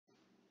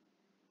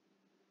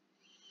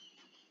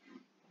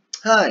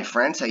Hi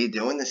friends, how you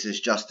doing? This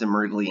is Justin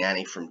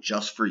Mirigliani from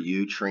Just For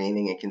You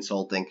Training and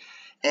Consulting.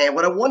 And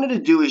what I wanted to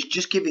do is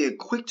just give you a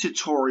quick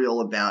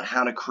tutorial about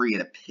how to create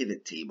a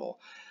pivot table.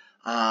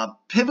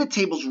 Pivot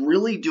tables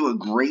really do a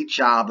great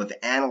job of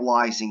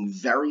analyzing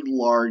very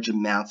large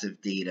amounts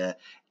of data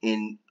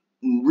in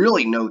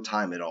really no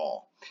time at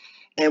all.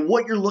 And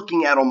what you're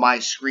looking at on my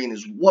screen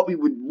is what we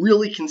would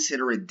really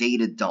consider a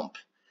data dump.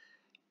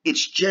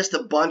 It's just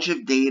a bunch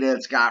of data.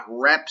 It's got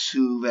reps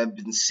who have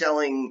been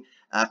selling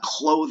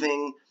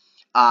clothing.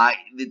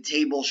 The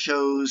table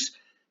shows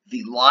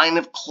the line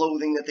of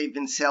clothing that they've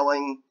been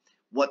selling,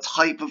 what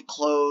type of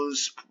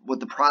clothes, what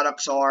the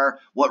products are,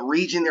 what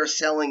region they're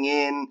selling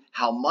in,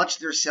 how much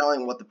they're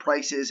selling, what the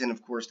price is, and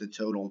of course the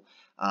total,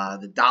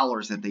 the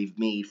dollars that they've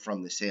made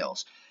from the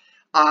sales.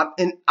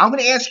 And I'm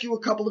going to ask you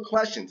a couple of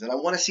questions, and I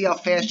want to see how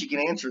fast you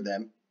can answer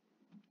them.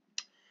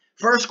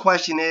 First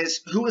question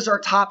is, who is our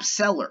top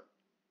seller?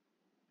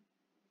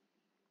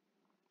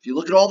 If you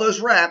look at all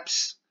those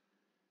reps,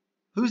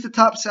 who's the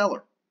top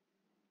seller?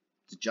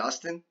 Is it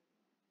Justin?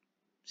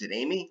 Is it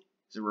Amy?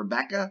 Is it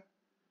Rebecca?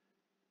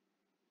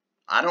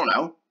 I don't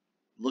know.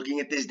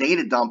 Looking at this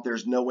data dump,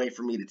 there's no way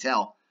for me to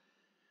tell.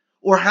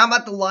 Or how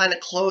about the line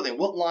of clothing?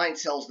 What line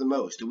sells the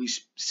most? Do we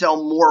sell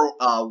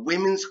more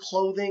women's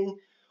clothing,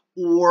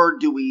 or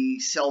do we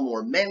sell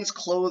more men's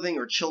clothing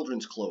or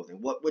children's clothing?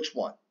 Which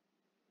one?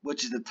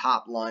 Which is the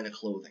top line of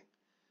clothing?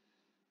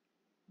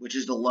 Which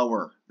is the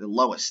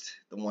lowest,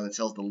 the one that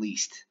sells the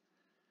least?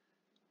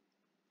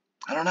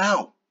 I don't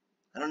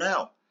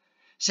know.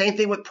 Same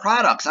thing with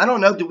products. I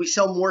don't know. Do we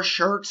sell more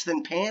shirts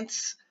than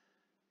pants?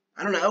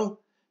 I don't know.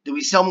 Do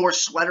we sell more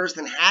sweaters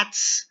than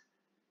hats?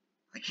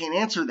 I can't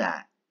answer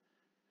that.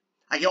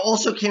 I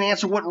also can't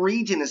answer what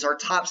region is our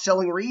top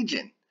selling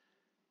region.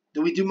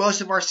 Do we do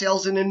most of our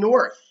sales in the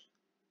north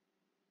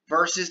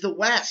versus the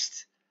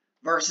west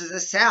versus the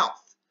south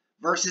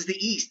versus the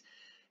east?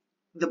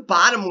 The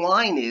bottom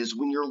line is,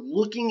 when you're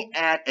looking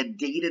at a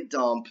data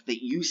dump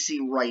that you see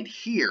right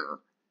here,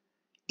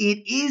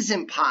 it is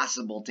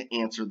impossible to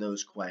answer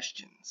those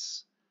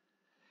questions.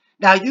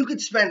 Now, you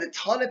could spend a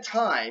ton of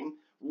time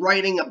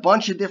writing a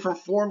bunch of different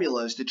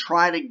formulas to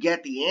try to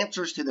get the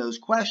answers to those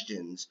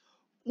questions,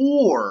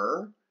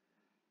 or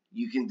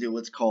you can do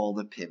what's called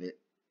a pivot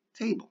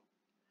table.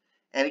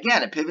 And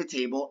again, a pivot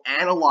table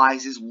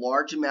analyzes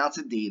large amounts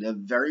of data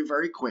very,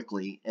 very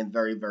quickly and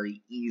very,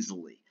 very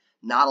easily.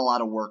 Not a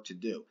lot of work to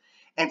do.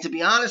 And to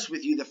be honest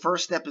with you, the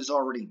first step is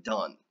already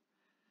done.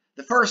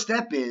 The first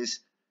step is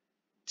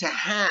to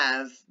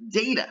have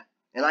data.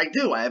 And I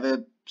do. I have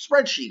a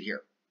spreadsheet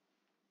here.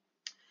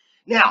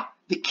 Now,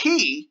 the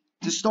key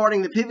to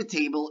starting the pivot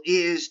table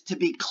is to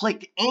be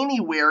clicked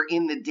anywhere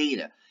in the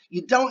data.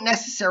 You don't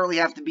necessarily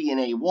have to be in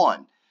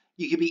A1.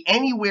 You can be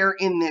anywhere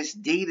in this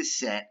data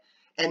set.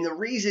 And the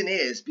reason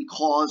is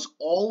because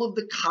all of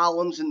the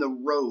columns and the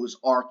rows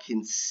are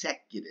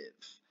consecutive.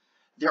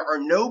 There are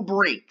no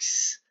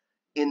breaks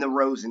in the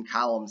rows and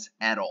columns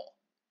at all.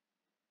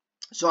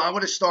 So I'm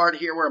going to start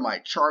here. Where am I?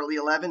 Charlie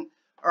 11.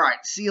 All right,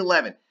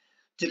 C11.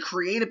 To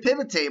create a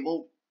pivot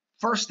table,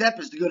 first step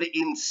is to go to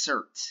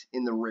Insert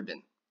in the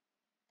ribbon.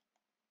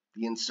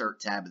 The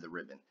Insert tab of the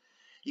ribbon.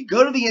 You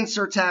go to the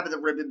Insert tab of the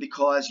ribbon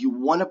because you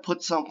want to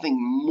put something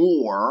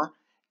more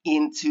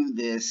into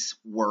this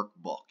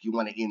workbook. You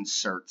want to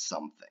insert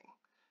something.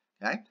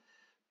 Okay?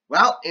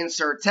 Well,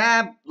 Insert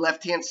tab,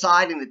 left-hand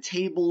side in the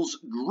Tables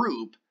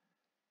group,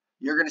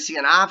 you're going to see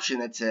an option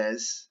that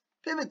says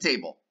Pivot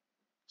Table.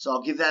 So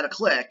I'll give that a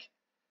click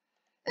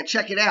and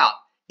check it out.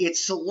 It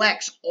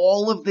selects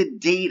all of the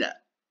data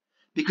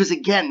because,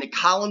 again, the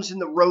columns and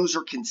the rows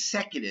are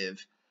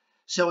consecutive,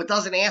 so it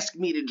doesn't ask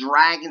me to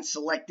drag and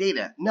select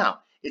data. No,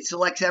 it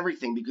selects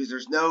everything because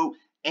there's no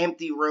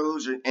empty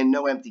rows and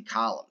no empty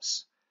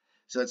columns.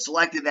 So it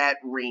selected that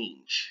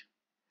range.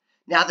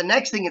 Now, the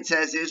next thing it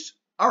says is,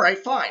 all right,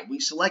 fine. We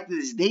selected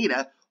this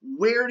data.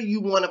 Where do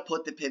you want to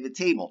put the pivot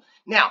table?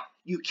 Now,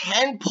 you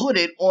can put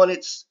it on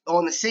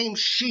the same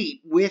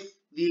sheet with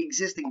the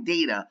existing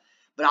data,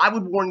 but I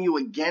would warn you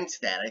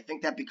against that. I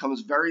think that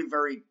becomes very,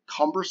 very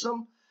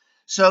cumbersome.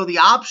 So the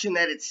option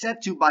that it's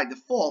set to by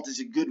default is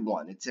a good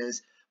one. It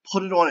says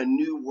put it on a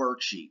new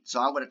worksheet. So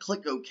I'm going to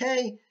click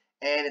OK,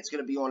 and it's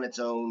going to be on its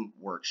own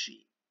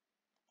worksheet.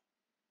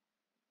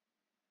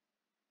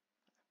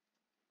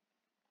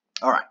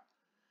 All right.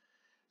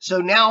 So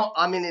now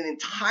I'm in an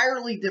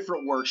entirely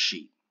different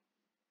worksheet.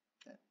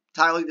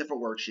 Entirely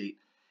different worksheet.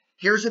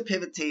 Here's a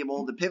pivot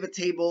table. The pivot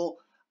table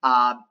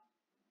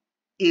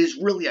is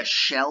really a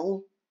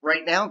shell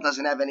right now. It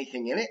doesn't have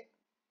anything in it.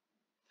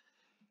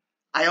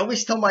 I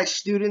always tell my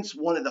students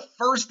one of the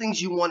first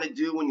things you want to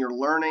do when you're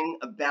learning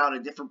about a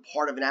different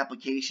part of an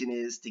application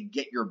is to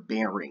get your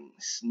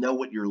bearings, know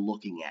what you're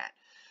looking at.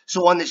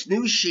 So on this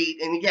new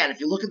sheet, and again, if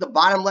you look at the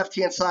bottom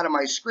left-hand side of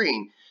my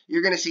screen,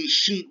 you're going to see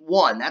sheet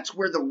 1. That's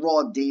where the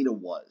raw data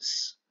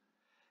was.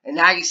 And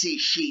now you see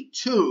sheet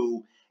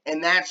 2,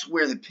 and that's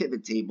where the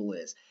pivot table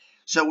is.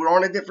 So we're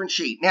on a different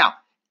sheet. Now,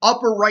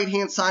 upper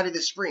right-hand side of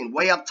the screen,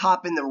 way up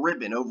top in the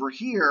ribbon, over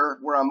here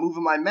where I'm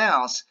moving my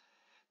mouse,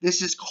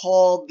 This is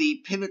called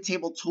the Pivot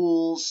Table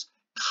Tools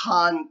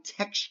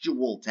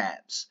contextual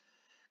tabs.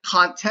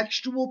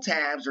 Contextual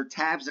tabs are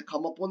tabs that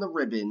come up on the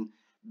ribbon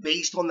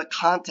based on the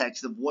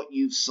context of what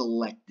you've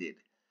selected.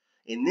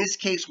 In this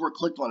case, we're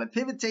clicked on a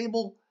pivot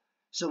table,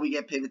 so we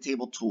get Pivot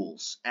Table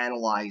Tools,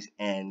 Analyze,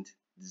 and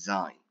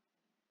Design.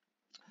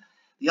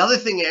 The other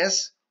thing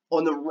is,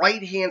 on the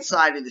right-hand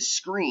side of the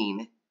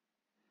screen,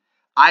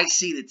 I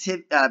see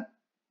the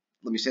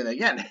let me say that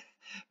again,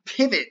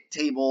 Pivot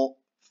Table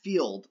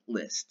Field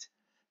List.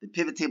 The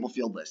Pivot Table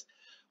Field List.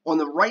 On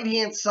the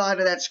right-hand side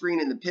of that screen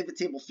in the Pivot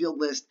Table Field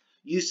List,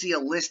 you see a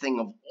listing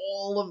of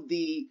all of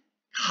the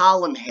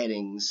column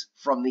headings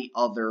from the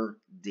other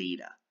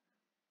data.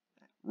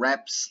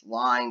 Reps,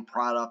 line,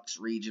 products,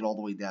 region, all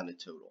the way down to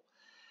total.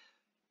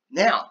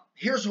 Now,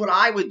 here's what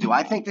I would do.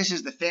 I think this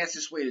is the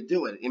fastest way to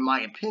do it, in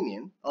my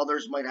opinion.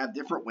 Others might have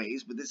different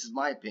ways, but this is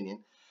my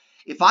opinion.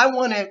 If I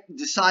want to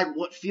decide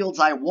what fields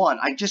I want,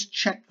 I just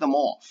check them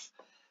off.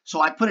 So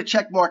I put a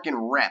check mark in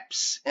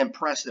reps, and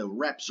presto,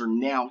 reps are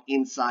now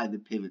inside the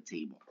pivot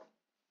table.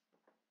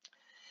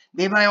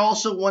 Maybe I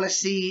also want to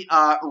see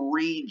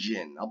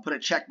region. I'll put a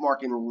check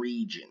mark in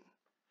region.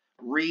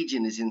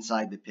 Region is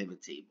inside the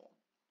pivot table.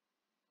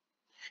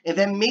 And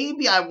then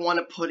maybe I want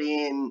to put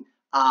in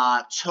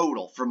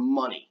total for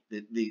money,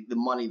 the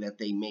money that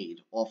they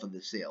made off of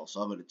the sale.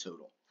 So I'll go to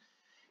total.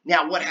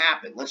 Now, what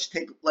happened? Let's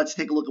take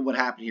a look at what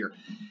happened here.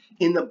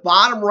 In the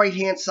bottom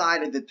right-hand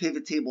side of the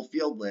pivot table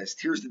field list,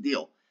 here's the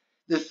deal.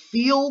 The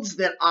fields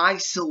that I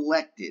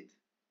selected,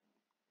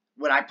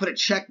 when I put a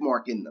check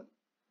mark in them,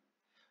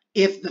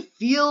 if the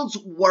fields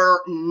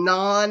were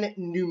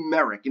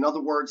non-numeric, in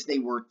other words, they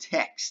were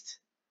text,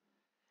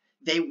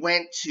 they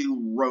went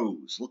to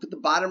rows. Look at the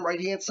bottom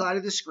right-hand side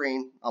of the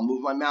screen. I'll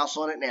move my mouse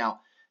on it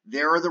now.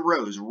 There are the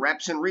rows,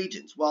 reps and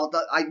regions. Well,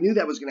 I knew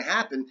that was going to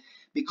happen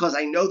because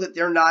I know that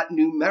they're not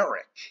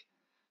numeric.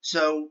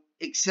 So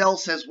Excel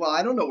says, well,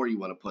 I don't know where you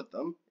want to put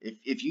them.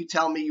 If you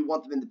tell me you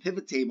want them in the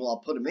pivot table, I'll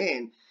put them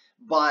in.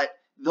 But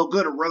they'll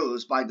go to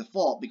rows by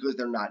default because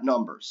they're not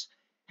numbers.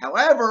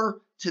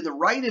 However, to the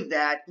right of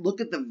that,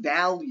 look at the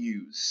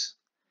values.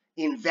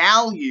 In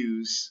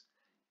values,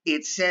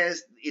 it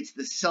says it's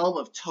the sum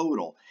of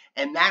total.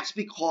 And that's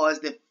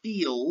because the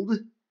field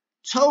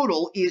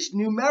total is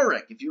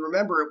numeric. If you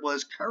remember, it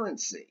was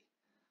currency.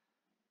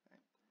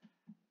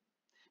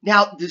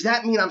 Now, does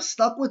that mean I'm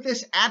stuck with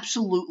this?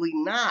 Absolutely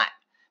not.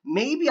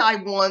 Maybe I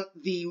want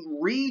the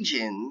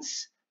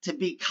regions to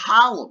be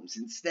columns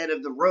instead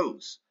of the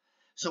rows.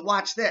 So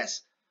watch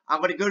this. I'm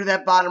going to go to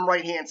that bottom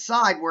right-hand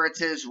side where it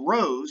says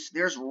rows.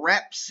 There's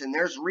reps and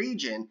there's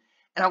region.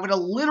 And I'm going to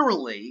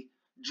literally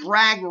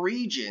drag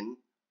region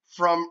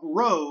from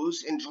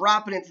rows and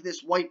drop it into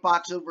this white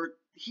box over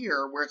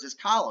here where it says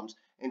columns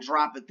and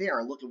drop it there.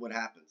 And look at what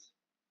happens.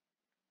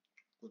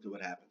 Look at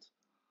what happens.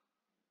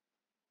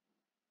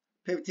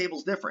 Pivot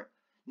table's different.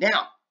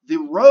 Now, the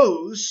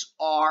rows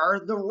are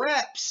the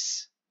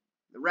reps.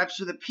 The reps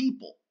are the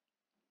people.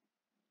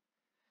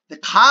 The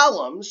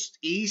columns,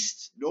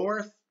 east,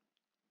 north,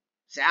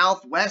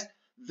 south, west,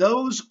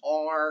 those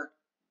are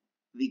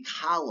the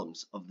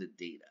columns of the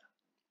data.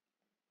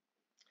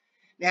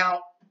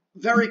 Now,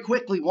 very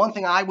quickly, one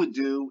thing I would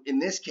do in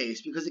this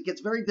case, because it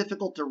gets very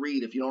difficult to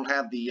read if you don't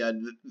have the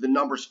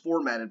numbers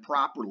formatted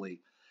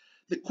properly.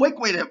 The quick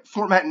way to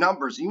format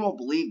numbers, you won't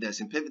believe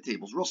this in pivot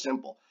tables, real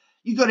simple.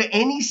 You go to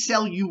any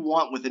cell you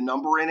want with a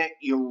number in it,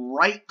 you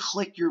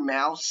right-click your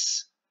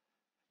mouse,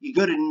 you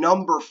go to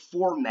number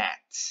format,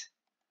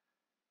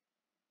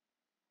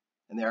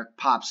 and there it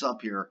pops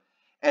up here.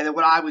 And then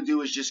what I would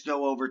do is just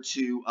go over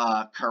to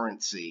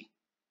currency.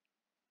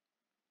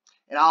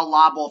 And I'll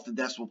lob off the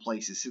decimal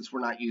places since we're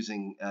not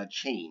using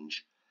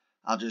change.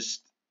 I'll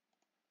just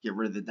get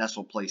rid of the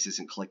decimal places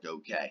and click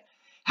OK.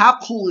 How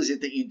cool is it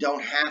that you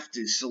don't have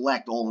to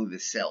select all of the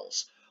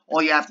cells?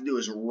 All you have to do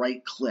is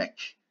right-click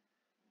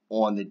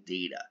on the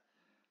data,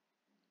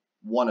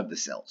 one of the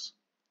cells.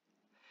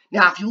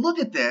 Now, if you look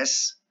at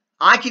this,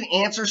 I can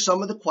answer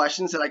some of the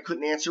questions that I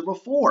couldn't answer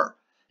before.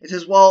 It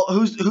says, well,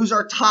 who's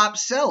our top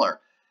seller?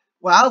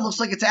 Well, it looks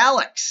like it's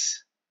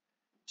Alex,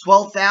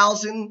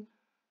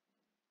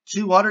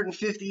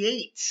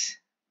 12,258.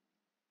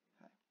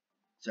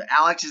 So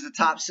Alex is the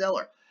top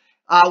seller.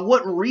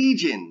 What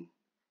region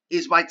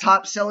is my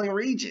top selling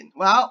region?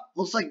 Well,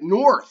 looks like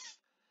North,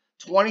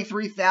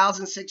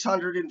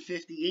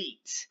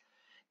 23,658.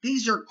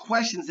 These are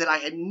questions that I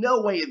had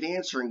no way of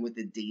answering with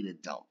the data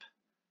dump.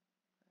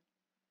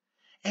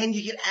 And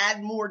you can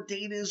add more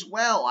data as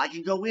well. I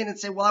can go in and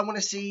say, well, I want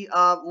to see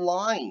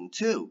line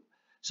too.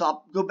 So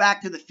I'll go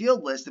back to the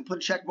field list and put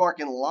a check mark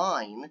in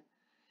line.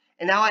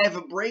 And now I have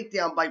a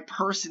breakdown by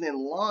person in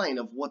line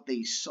of what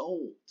they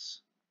sold,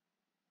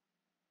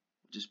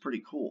 which is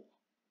pretty cool.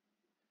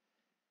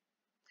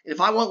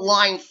 If I want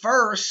line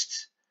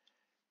first,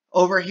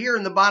 over here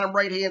in the bottom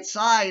right-hand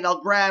side,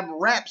 I'll grab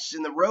reps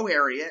in the row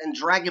area and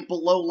drag it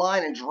below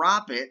line and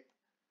drop it.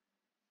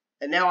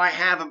 And now I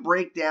have a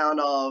breakdown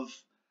of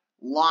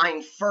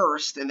line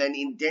first, and then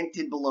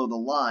indented below the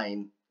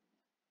line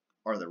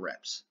are the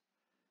reps.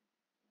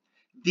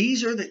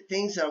 These are the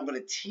things that I'm going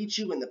to teach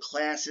you in the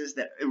classes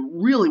that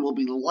really will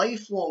be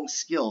lifelong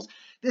skills.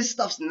 This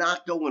stuff's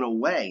not going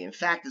away. In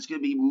fact, it's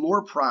going to be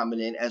more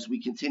prominent as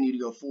we continue to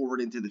go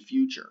forward into the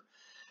future.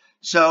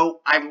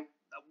 So I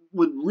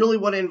would really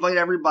want to invite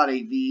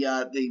everybody,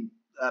 the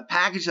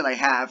package that I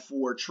have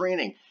for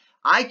training.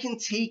 I can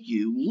take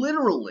you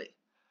literally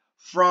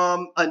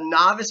from a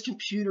novice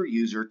computer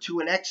user to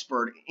an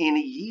expert in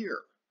a year.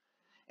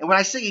 And when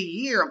I say a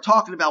year, I'm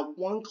talking about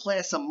one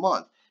class a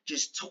month,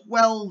 just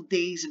 12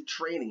 days of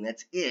training.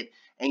 That's it.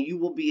 And you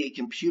will be a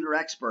computer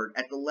expert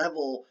at the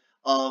level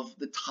of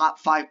the top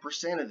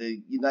 5% of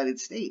the United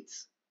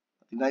States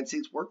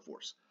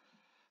workforce.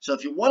 So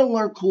if you want to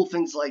learn cool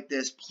things like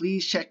this,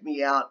 please check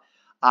me out.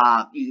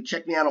 You can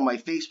check me out on my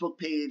Facebook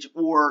page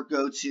or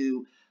go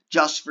to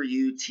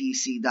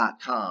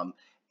justforyoutc.com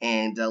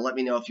and let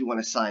me know if you want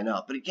to sign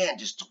up. But again,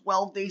 just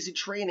 12 days of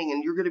training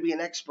and you're going to be an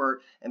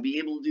expert and be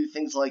able to do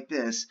things like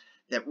this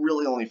that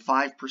really only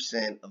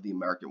 5% of the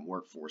American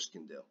workforce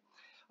can do.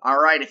 All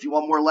right, if you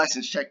want more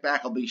lessons, check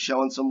back. I'll be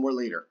showing some more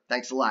later.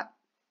 Thanks a lot.